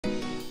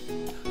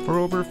For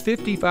over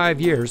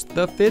 55 years,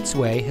 the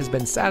Fitzway has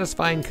been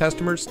satisfying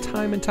customers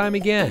time and time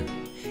again.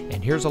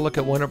 And here's a look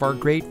at one of our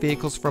great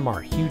vehicles from our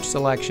huge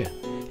selection,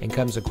 and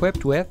comes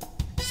equipped with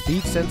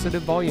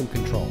speed-sensitive volume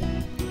control,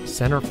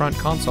 center front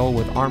console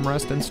with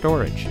armrest and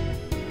storage,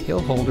 hill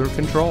holder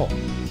control,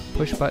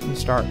 push-button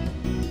start,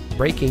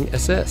 braking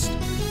assist,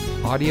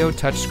 audio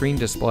touchscreen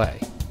display,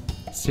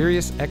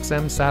 Sirius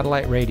XM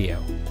satellite radio,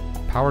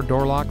 power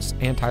door locks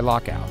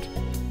anti-lockout,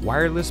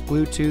 wireless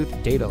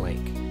Bluetooth data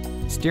link,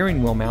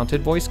 steering wheel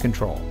mounted voice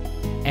control,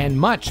 and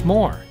much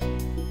more.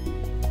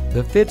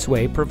 The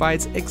Fitzway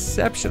provides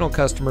exceptional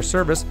customer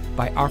service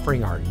by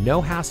offering our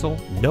no-hassle,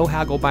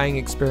 no-haggle buying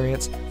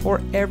experience for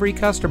every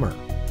customer.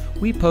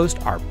 We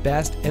post our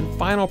best and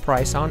final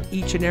price on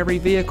each and every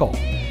vehicle,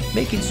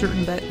 making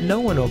certain that no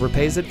one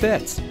overpays at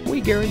Fitz. We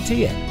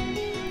guarantee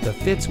it. The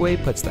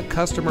Fitzway puts the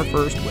customer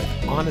first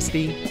with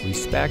honesty,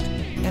 respect,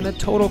 and a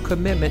total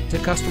commitment to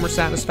customer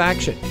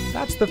satisfaction.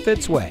 That's the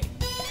Fitzway.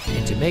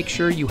 And to make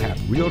sure you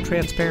have real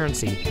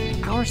transparency,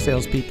 our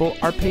salespeople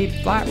are paid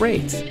flat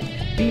rates.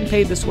 Being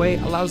paid this way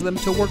allows them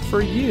to work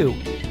for you.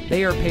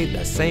 They are paid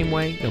the same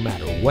way no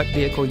matter what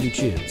vehicle you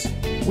choose.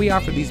 We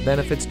offer these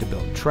benefits to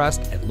build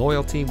trust and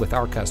loyalty with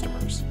our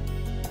customers.